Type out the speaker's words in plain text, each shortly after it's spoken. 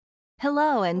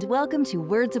Hello, and welcome to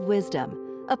Words of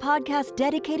Wisdom, a podcast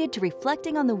dedicated to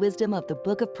reflecting on the wisdom of the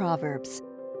Book of Proverbs.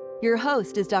 Your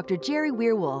host is Dr. Jerry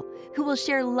Weirwool, who will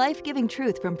share life-giving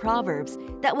truth from Proverbs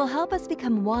that will help us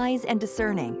become wise and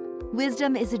discerning.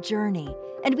 Wisdom is a journey,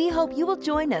 and we hope you will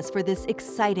join us for this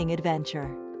exciting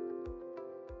adventure.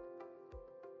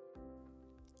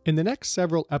 In the next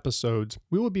several episodes,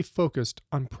 we will be focused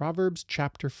on Proverbs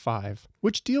chapter 5,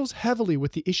 which deals heavily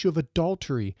with the issue of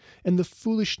adultery and the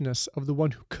foolishness of the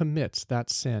one who commits that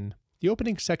sin. The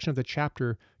opening section of the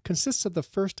chapter consists of the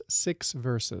first 6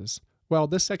 verses. While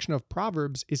this section of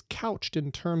Proverbs is couched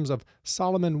in terms of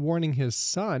Solomon warning his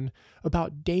son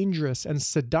about dangerous and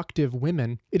seductive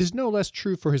women, it is no less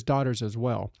true for his daughters as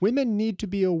well. Women need to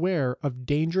be aware of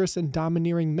dangerous and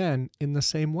domineering men in the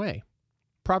same way.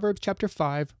 Proverbs chapter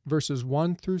 5, verses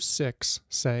 1 through 6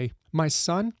 say, "My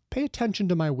son, pay attention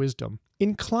to my wisdom.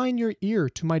 Incline your ear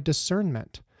to my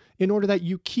discernment, in order that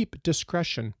you keep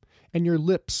discretion, and your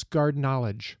lips guard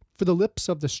knowledge. For the lips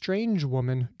of the strange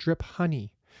woman drip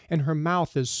honey, and her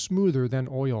mouth is smoother than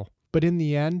oil. But in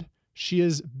the end, she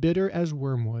is bitter as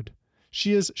wormwood.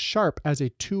 She is sharp as a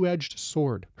two-edged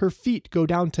sword. Her feet go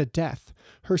down to death.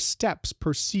 Her steps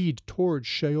proceed toward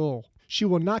Sheol. She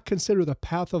will not consider the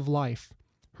path of life.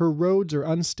 Her roads are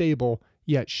unstable,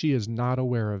 yet she is not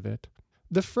aware of it."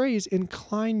 The phrase,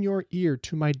 "incline your ear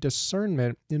to my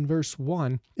discernment," in verse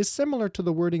 1 is similar to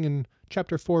the wording in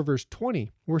chapter 4, verse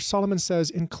 20, where Solomon says,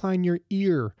 "Incline your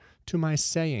ear to my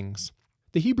sayings."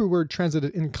 The Hebrew word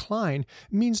translated incline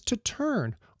means to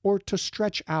turn or to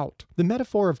stretch out. The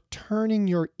metaphor of turning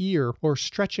your ear or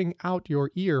stretching out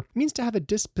your ear means to have a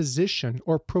disposition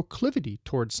or proclivity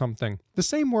towards something. The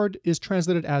same word is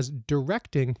translated as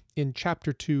directing in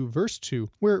chapter 2, verse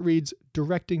 2, where it reads,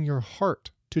 "directing your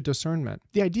heart to discernment."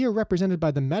 The idea represented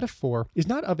by the metaphor is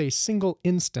not of a single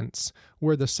instance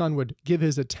where the son would give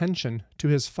his attention to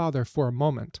his father for a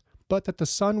moment, but that the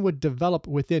son would develop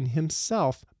within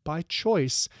himself, by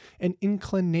choice, an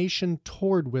inclination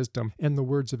toward wisdom and the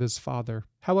words of his father.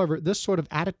 However, this sort of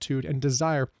attitude and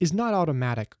desire is not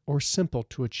automatic or simple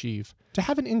to achieve. To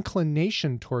have an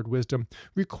inclination toward wisdom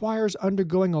requires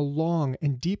undergoing a long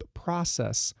and deep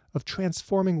process of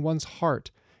transforming one's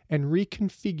heart and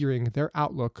reconfiguring their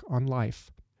outlook on life.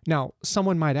 Now,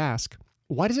 someone might ask,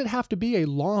 why does it have to be a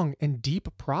long and deep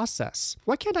process?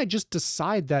 Why can't I just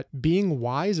decide that being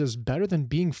wise is better than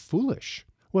being foolish?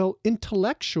 Well,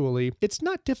 intellectually, it's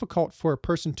not difficult for a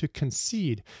person to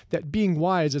concede that being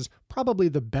wise is probably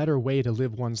the better way to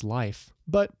live one's life.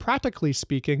 But practically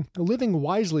speaking, living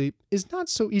wisely is not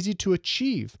so easy to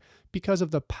achieve because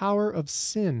of the power of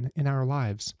sin in our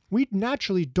lives. We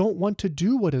naturally don't want to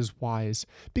do what is wise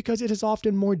because it is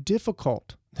often more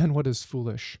difficult than what is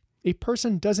foolish. A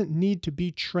person doesn't need to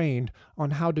be trained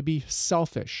on how to be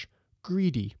selfish,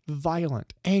 greedy,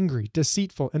 violent, angry,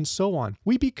 deceitful, and so on.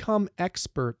 We become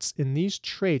experts in these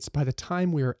traits by the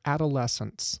time we are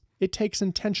adolescents. It takes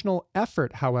intentional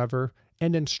effort, however,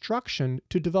 and instruction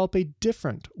to develop a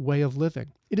different way of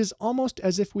living. It is almost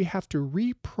as if we have to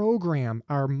reprogram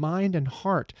our mind and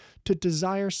heart to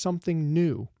desire something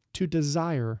new, to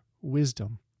desire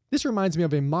wisdom. This reminds me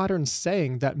of a modern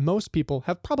saying that most people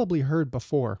have probably heard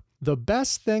before. The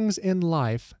best things in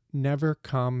life never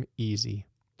come easy.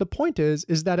 The point is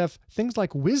that if things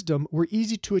like wisdom were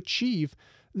easy to achieve,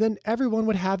 then everyone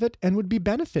would have it and would be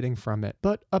benefiting from it.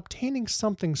 But obtaining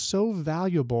something so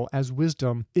valuable as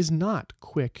wisdom is not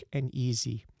quick and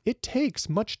easy. It takes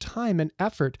much time and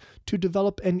effort to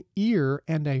develop an ear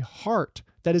and a heart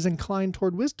that is inclined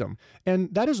toward wisdom.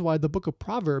 And that is why the book of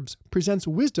Proverbs presents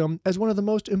wisdom as one of the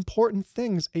most important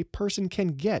things a person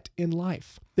can get in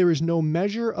life. There is no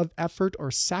measure of effort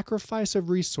or sacrifice of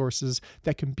resources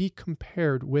that can be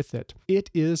compared with it.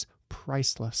 It is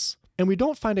priceless. And we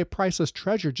don't find a priceless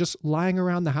treasure just lying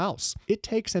around the house. It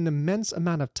takes an immense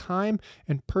amount of time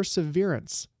and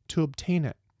perseverance to obtain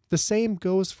it. The same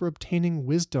goes for obtaining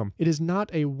wisdom. It is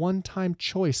not a one-time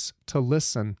choice to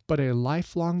listen, but a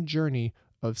lifelong journey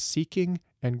of seeking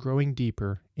and growing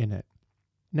deeper in it.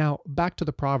 Now, back to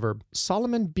the proverb.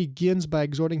 Solomon begins by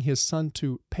exhorting his son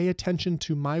to pay attention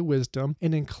to my wisdom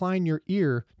and incline your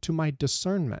ear to my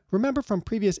discernment. Remember from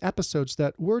previous episodes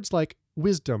that words like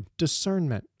wisdom,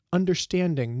 discernment,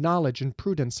 understanding, knowledge, and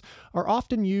prudence are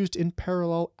often used in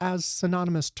parallel as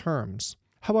synonymous terms.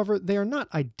 However, they are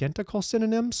not identical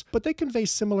synonyms, but they convey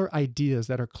similar ideas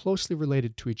that are closely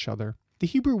related to each other. The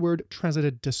Hebrew word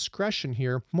translated discretion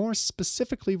here more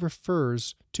specifically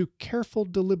refers to careful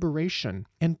deliberation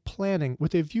and planning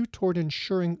with a view toward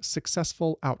ensuring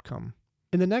successful outcome.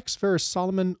 In the next verse,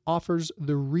 Solomon offers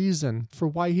the reason for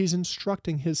why he's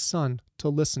instructing his son to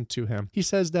listen to him. He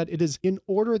says that it is in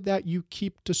order that you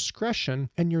keep discretion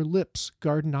and your lips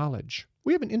guard knowledge.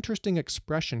 We have an interesting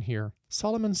expression here.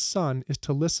 Solomon's son is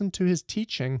to listen to his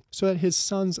teaching so that his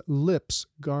son's lips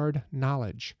guard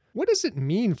knowledge. What does it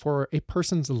mean for a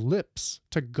person's lips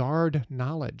to guard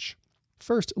knowledge?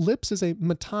 First, lips is a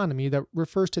metonymy that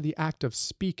refers to the act of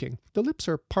speaking. The lips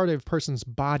are part of a person's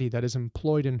body that is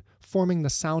employed in forming the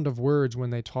sound of words when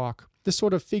they talk. This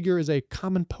sort of figure is a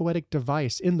common poetic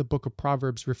device in the book of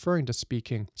Proverbs referring to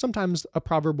speaking. Sometimes a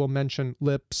proverb will mention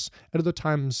lips, at other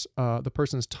times the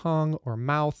person's tongue or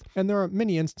mouth, and there are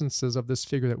many instances of this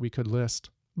figure that we could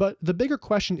list. But the bigger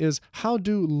question is, how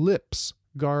do lips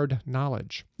guard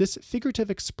knowledge? This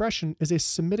figurative expression is a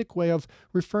Semitic way of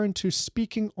referring to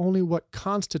speaking only what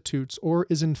constitutes or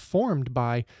is informed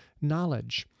by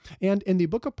knowledge. And in the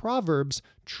book of Proverbs,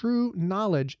 true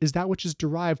knowledge is that which is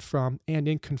derived from and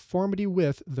in conformity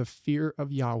with the fear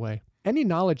of Yahweh. Any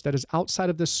knowledge that is outside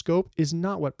of this scope is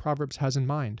not what Proverbs has in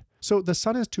mind. So the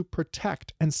son is to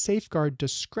protect and safeguard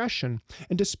discretion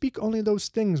and to speak only those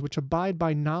things which abide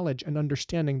by knowledge and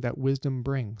understanding that wisdom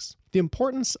brings. The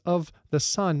importance of the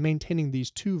son maintaining these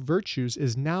two virtues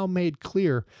is now made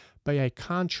clear by a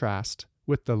contrast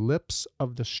with the lips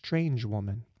of the strange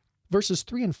woman. Verses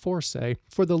 3 and 4 say,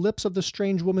 "For the lips of the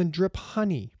strange woman drip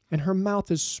honey, and her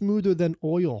mouth is smoother than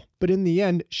oil. But in the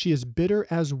end she is bitter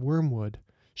as wormwood.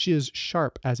 She is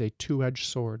sharp as a two-edged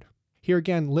sword." Here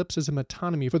again, lips is a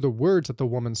metonymy for the words that the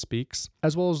woman speaks,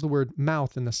 as well as the word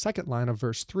mouth in the second line of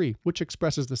verse 3, which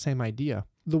expresses the same idea.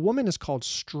 The woman is called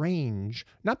strange,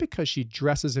 not because she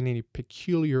dresses in any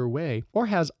peculiar way, or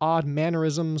has odd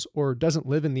mannerisms, or doesn't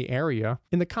live in the area.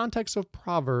 In the context of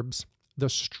Proverbs, the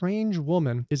strange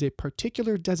woman is a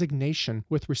particular designation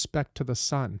with respect to the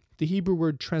son. The Hebrew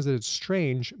word translated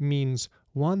strange means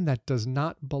one that does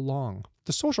not belong.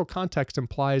 The social context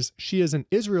implies she is an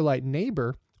Israelite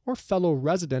neighbor or fellow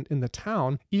resident in the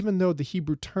town, even though the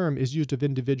Hebrew term is used of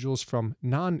individuals from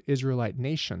non-Israelite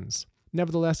nations.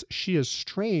 Nevertheless, she is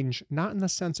strange, not in the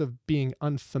sense of being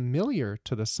unfamiliar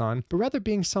to the son, but rather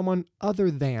being someone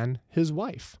other than his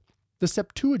wife. The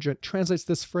Septuagint translates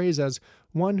this phrase as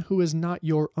one who is not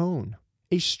your own.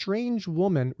 A strange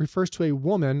woman refers to a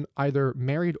woman, either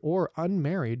married or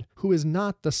unmarried, who is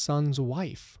not the son's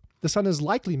wife. The son is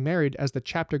likely married, as the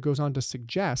chapter goes on to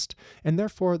suggest, and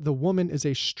therefore the woman is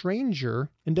a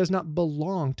stranger and does not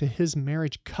belong to his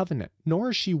marriage covenant, nor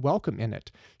is she welcome in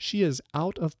it. She is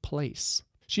out of place.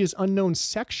 She is unknown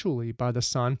sexually by the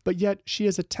son, but yet she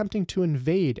is attempting to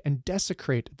invade and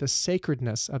desecrate the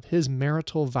sacredness of his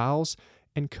marital vows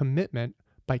and commitment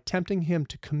by tempting him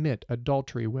to commit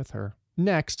adultery with her.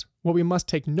 Next, what we must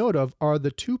take note of are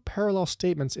the two parallel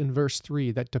statements in verse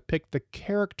 3 that depict the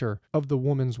character of the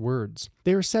woman's words.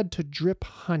 They are said to drip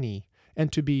honey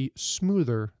and to be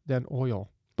smoother than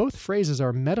oil. Both phrases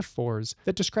are metaphors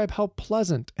that describe how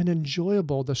pleasant and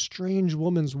enjoyable the strange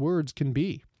woman's words can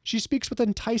be. She speaks with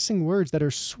enticing words that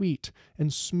are sweet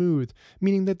and smooth,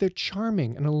 meaning that they're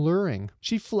charming and alluring.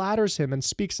 She flatters him and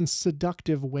speaks in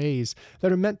seductive ways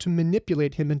that are meant to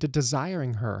manipulate him into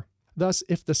desiring her. Thus,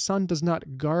 if the son does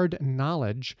not guard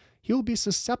knowledge, he will be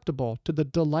susceptible to the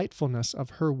delightfulness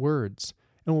of her words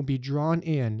and will be drawn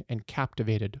in and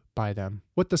captivated by them.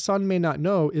 What the son may not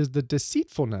know is the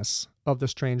deceitfulness of the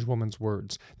strange woman's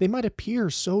words. They might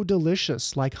appear so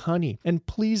delicious, like honey, and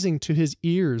pleasing to his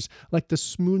ears, like the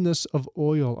smoothness of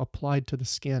oil applied to the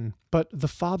skin. But the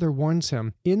father warns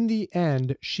him, in the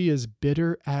end, she is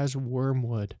bitter as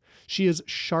wormwood. She is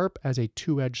sharp as a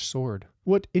two-edged sword.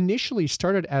 What initially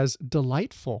started as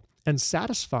delightful and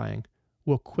satisfying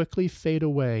will quickly fade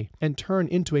away and turn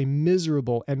into a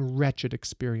miserable and wretched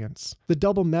experience. The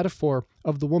double metaphor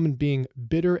of the woman being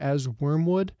bitter as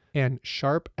wormwood and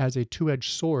sharp as a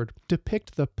two-edged sword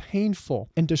depict the painful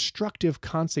and destructive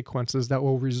consequences that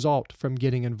will result from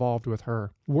getting involved with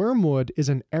her. Wormwood is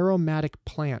an aromatic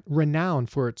plant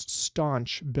renowned for its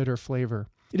staunch, bitter flavor.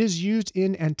 It is used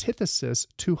in antithesis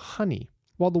to honey.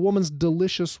 While the woman's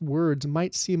delicious words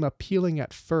might seem appealing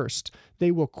at first,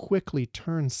 they will quickly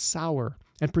turn sour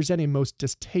and present a most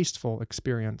distasteful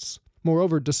experience.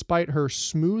 Moreover, despite her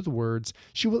smooth words,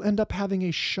 she will end up having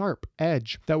a sharp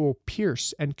edge that will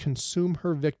pierce and consume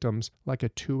her victims like a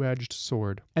two-edged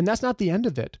sword. And that's not the end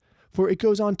of it, for it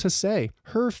goes on to say,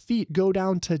 her feet go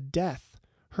down to death.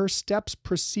 Her steps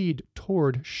proceed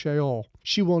toward Sheol.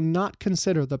 She will not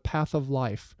consider the path of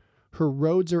life. Her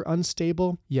roads are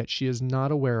unstable, yet she is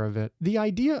not aware of it. The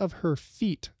idea of her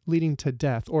feet leading to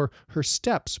death, or her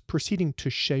steps proceeding to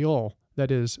Sheol, that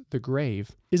is, the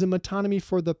grave, is a metonymy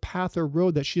for the path or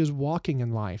road that she is walking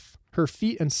in life. Her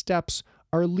feet and steps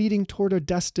are leading toward a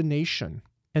destination,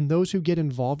 and those who get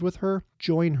involved with her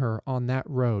join her on that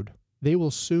road. They will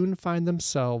soon find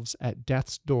themselves at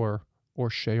death's door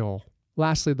or Sheol.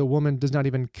 Lastly, the woman does not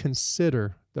even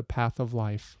consider the path of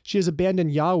life. She has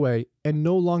abandoned Yahweh and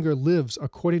no longer lives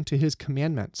according to his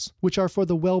commandments, which are for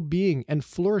the well-being and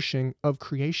flourishing of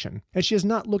creation. And she has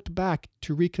not looked back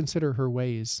to reconsider her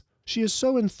ways. She is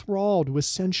so enthralled with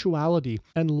sensuality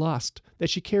and lust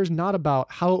that she cares not about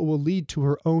how it will lead to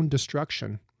her own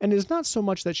destruction. And it is not so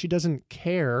much that she doesn't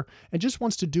care and just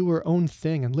wants to do her own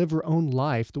thing and live her own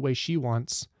life the way she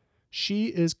wants. She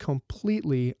is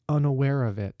completely unaware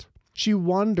of it. She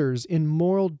wanders in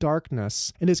moral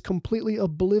darkness and is completely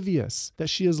oblivious that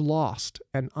she is lost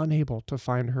and unable to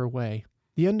find her way.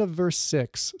 The end of verse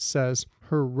 6 says,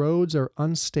 "Her roads are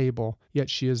unstable, yet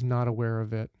she is not aware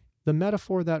of it." The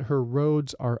metaphor that her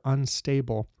roads are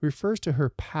unstable refers to her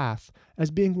path as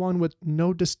being one with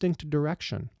no distinct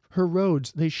direction. Her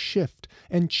roads, they shift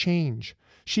and change.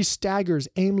 She staggers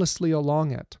aimlessly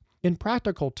along it. In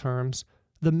practical terms,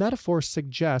 the metaphor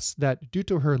suggests that due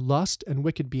to her lust and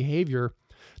wicked behavior,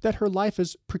 that her life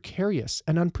is precarious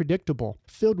and unpredictable,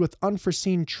 filled with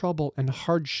unforeseen trouble and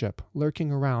hardship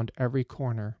lurking around every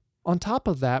corner. On top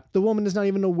of that, the woman is not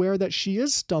even aware that she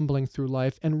is stumbling through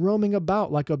life and roaming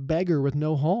about like a beggar with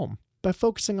no home. By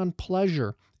focusing on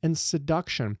pleasure and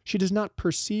seduction, she does not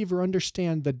perceive or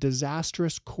understand the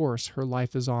disastrous course her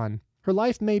life is on. Her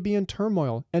life may be in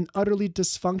turmoil and utterly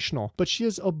dysfunctional, but she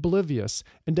is oblivious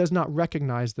and does not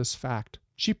recognize this fact.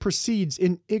 She proceeds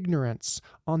in ignorance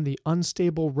on the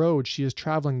unstable road she is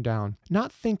traveling down,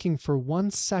 not thinking for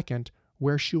 1 second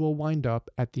where she will wind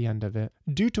up at the end of it.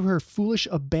 Due to her foolish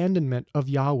abandonment of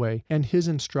Yahweh and his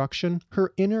instruction,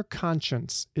 her inner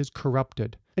conscience is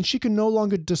corrupted, and she can no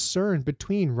longer discern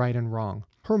between right and wrong.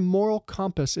 Her moral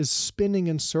compass is spinning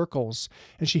in circles,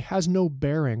 and she has no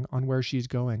bearing on where she's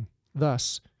going.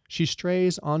 Thus, she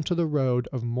strays onto the road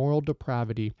of moral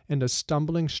depravity and is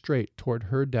stumbling straight toward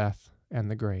her death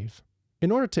and the grave. In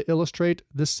order to illustrate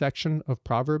this section of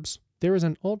Proverbs, there is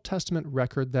an Old Testament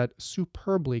record that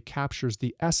superbly captures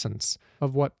the essence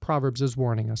of what Proverbs is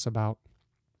warning us about.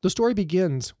 The story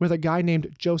begins with a guy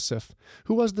named Joseph,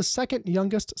 who was the second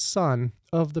youngest son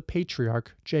of the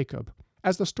patriarch Jacob.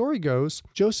 As the story goes,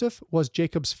 Joseph was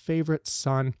Jacob's favorite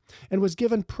son and was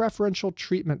given preferential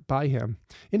treatment by him.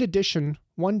 In addition,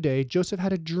 one day Joseph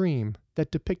had a dream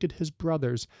that depicted his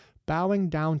brothers bowing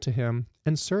down to him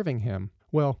and serving him.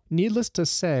 Well, needless to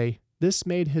say, this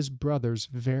made his brothers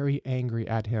very angry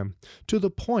at him, to the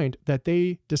point that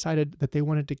they decided that they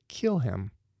wanted to kill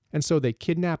him. And so they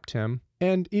kidnapped him,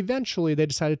 and eventually they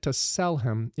decided to sell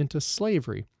him into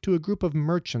slavery to a group of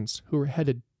merchants who were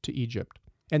headed to Egypt.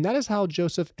 And that is how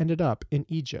Joseph ended up in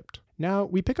Egypt. Now,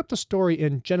 we pick up the story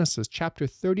in Genesis chapter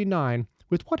 39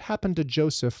 with what happened to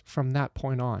Joseph from that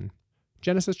point on.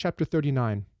 Genesis chapter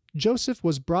 39. Joseph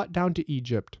was brought down to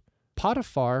Egypt.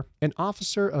 Potiphar, an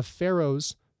officer of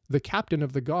Pharaoh's, the captain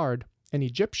of the guard, an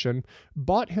Egyptian,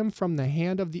 bought him from the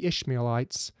hand of the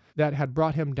Ishmaelites that had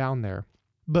brought him down there.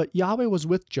 But Yahweh was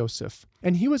with Joseph,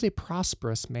 and he was a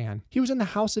prosperous man. He was in the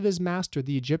house of his master,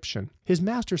 the Egyptian. His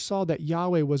master saw that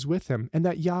Yahweh was with him, and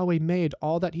that Yahweh made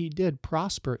all that he did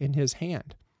prosper in his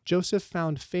hand. Joseph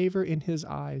found favor in his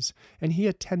eyes, and he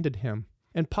attended him.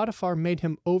 And Potiphar made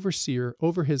him overseer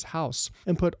over his house,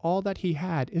 and put all that he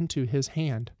had into his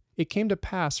hand. It came to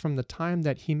pass from the time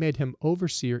that he made him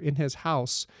overseer in his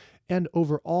house, and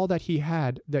over all that he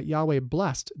had, that Yahweh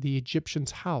blessed the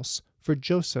Egyptian's house for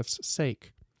Joseph's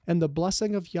sake. And the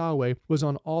blessing of Yahweh was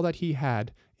on all that he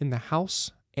had, in the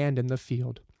house and in the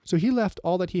field. So he left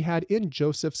all that he had in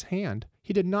Joseph's hand.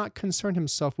 He did not concern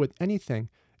himself with anything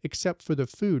except for the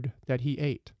food that he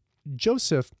ate.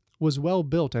 Joseph was well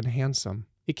built and handsome.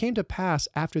 It came to pass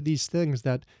after these things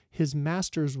that his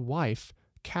master's wife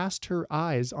cast her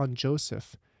eyes on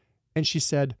Joseph, and she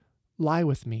said, "Lie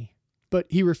with me." But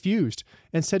he refused,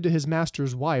 and said to his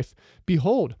master's wife,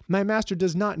 "Behold, my master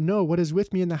does not know what is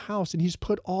with me in the house, and he's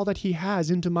put all that he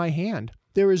has into my hand.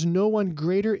 There is no one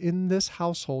greater in this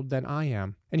household than I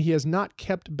am, and he has not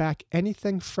kept back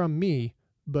anything from me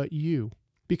but you,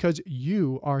 because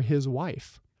you are his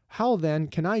wife. How then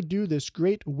can I do this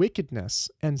great wickedness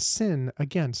and sin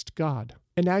against God?"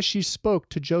 And as she spoke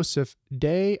to Joseph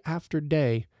day after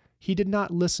day, he did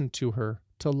not listen to her,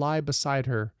 to lie beside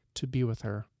her, to be with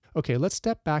her. Okay, let's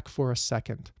step back for a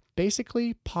second.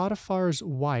 Basically, Potiphar's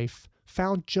wife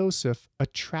found Joseph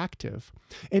attractive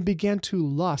and began to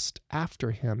lust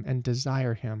after him and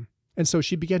desire him. And so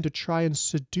she began to try and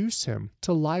seduce him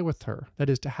to lie with her, that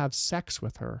is, to have sex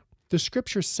with her. The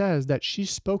scripture says that she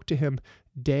spoke to him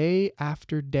day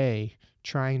after day,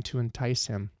 trying to entice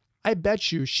him. I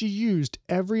bet you she used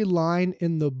every line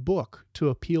in the book to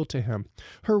appeal to him.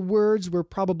 Her words were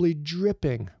probably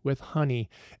dripping with honey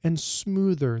and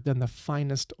smoother than the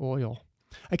finest oil.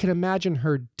 I can imagine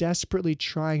her desperately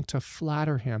trying to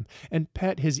flatter him and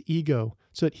pet his ego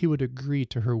so that he would agree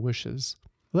to her wishes.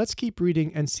 Let's keep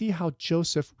reading and see how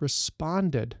Joseph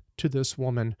responded to this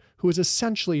woman who was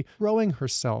essentially throwing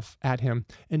herself at him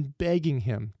and begging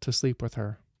him to sleep with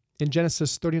her. In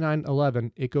Genesis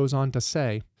 39:11, it goes on to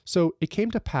say, "So it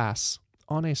came to pass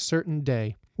on a certain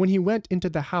day when he went into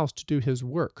the house to do his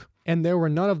work, and there were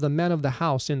none of the men of the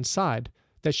house inside,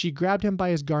 that she grabbed him by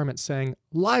his garment, saying,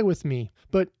 'Lie with me.'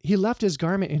 But he left his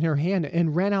garment in her hand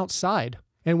and ran outside.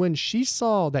 And when she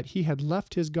saw that he had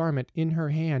left his garment in her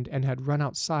hand and had run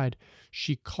outside,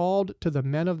 she called to the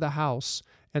men of the house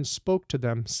and spoke to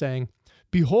them, saying,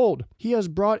 'Behold, he has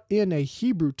brought in a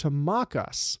Hebrew to mock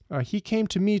us. He came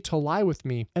to me to lie with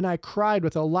me, and I cried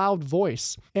with a loud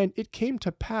voice. And it came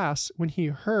to pass, when he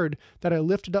heard that I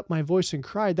lifted up my voice and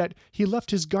cried, that he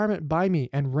left his garment by me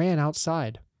and ran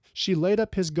outside.' She laid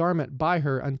up his garment by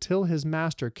her until his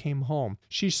master came home.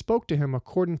 She spoke to him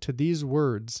according to these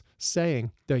words,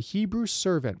 saying, 'The Hebrew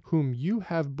servant whom you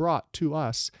have brought to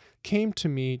us came to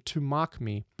me to mock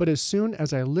me. But as soon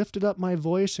as I lifted up my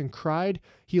voice and cried,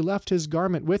 he left his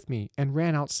garment with me and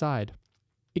ran outside.'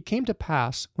 It came to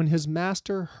pass, when his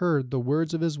master heard the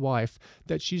words of his wife,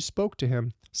 that she spoke to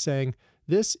him, saying,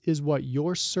 'This is what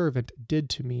your servant did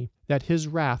to me,' that his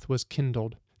wrath was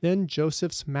kindled. Then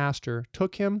Joseph's master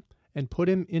took him and put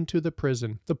him into the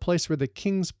prison, the place where the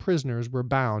king's prisoners were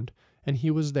bound, and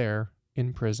he was there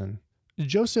in prison."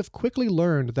 Joseph quickly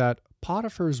learned that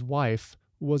Potiphar's wife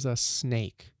was a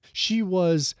snake. She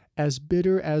was as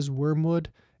bitter as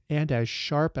wormwood and as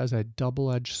sharp as a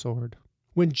double-edged sword.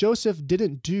 When Joseph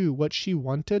didn't do what she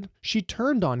wanted, she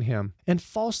turned on him and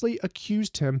falsely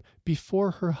accused him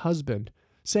before her husband,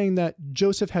 saying that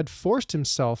Joseph had forced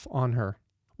himself on her.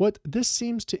 What this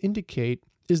seems to indicate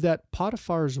is that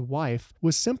Potiphar's wife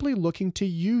was simply looking to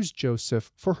use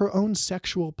Joseph for her own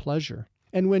sexual pleasure.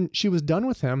 And when she was done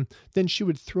with him, then she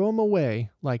would throw him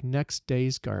away like next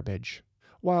day's garbage.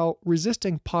 While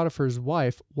resisting Potiphar's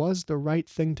wife was the right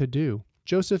thing to do,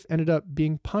 Joseph ended up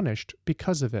being punished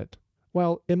because of it.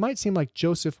 While it might seem like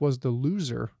Joseph was the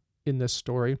loser in this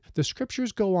story, the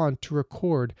scriptures go on to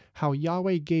record how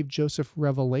Yahweh gave Joseph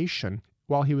revelation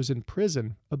while he was in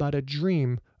prison about a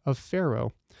dream of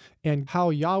Pharaoh, and how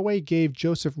Yahweh gave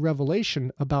Joseph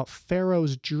revelation about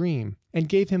Pharaoh's dream and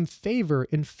gave him favor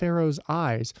in Pharaoh's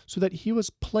eyes so that he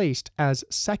was placed as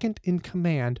second in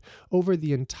command over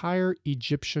the entire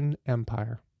Egyptian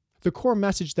empire. The core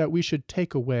message that we should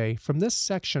take away from this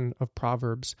section of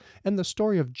Proverbs and the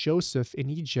story of Joseph in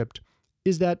Egypt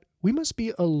is that we must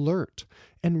be alert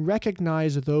and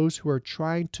recognize those who are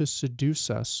trying to seduce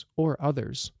us or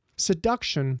others.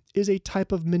 Seduction is a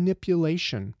type of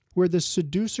manipulation where the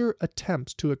seducer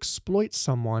attempts to exploit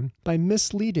someone by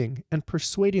misleading and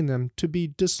persuading them to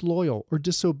be disloyal or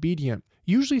disobedient,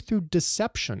 usually through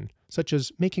deception, such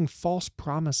as making false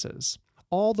promises.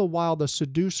 All the while the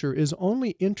seducer is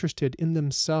only interested in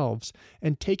themselves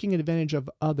and taking advantage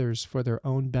of others for their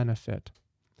own benefit.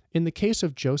 In the case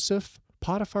of Joseph,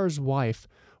 Potiphar's wife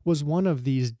was one of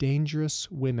these dangerous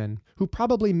women who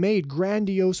probably made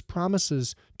grandiose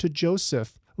promises to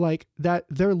Joseph, like that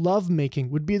their lovemaking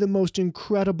would be the most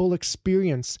incredible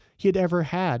experience he had ever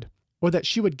had, or that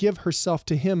she would give herself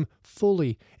to him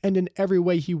fully and in every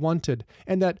way he wanted,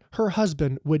 and that her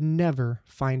husband would never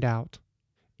find out.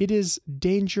 It is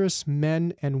dangerous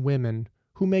men and women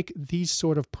who make these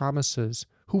sort of promises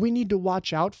who we need to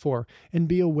watch out for and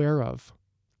be aware of.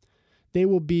 They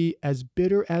will be as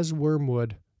bitter as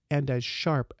wormwood and as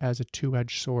sharp as a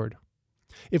two-edged sword.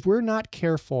 If we're not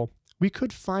careful, we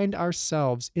could find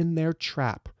ourselves in their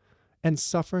trap and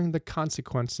suffering the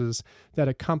consequences that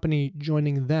accompany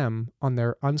joining them on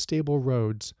their unstable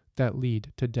roads that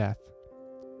lead to death.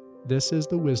 This is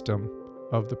the wisdom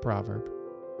of the proverb.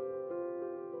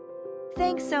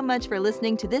 Thanks so much for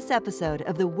listening to this episode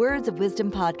of the Words of Wisdom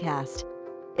podcast.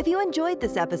 If you enjoyed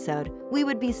this episode, we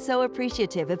would be so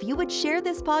appreciative if you would share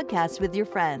this podcast with your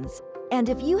friends. And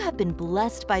if you have been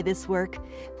blessed by this work,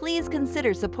 please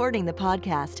consider supporting the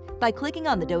podcast by clicking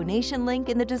on the donation link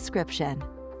in the description.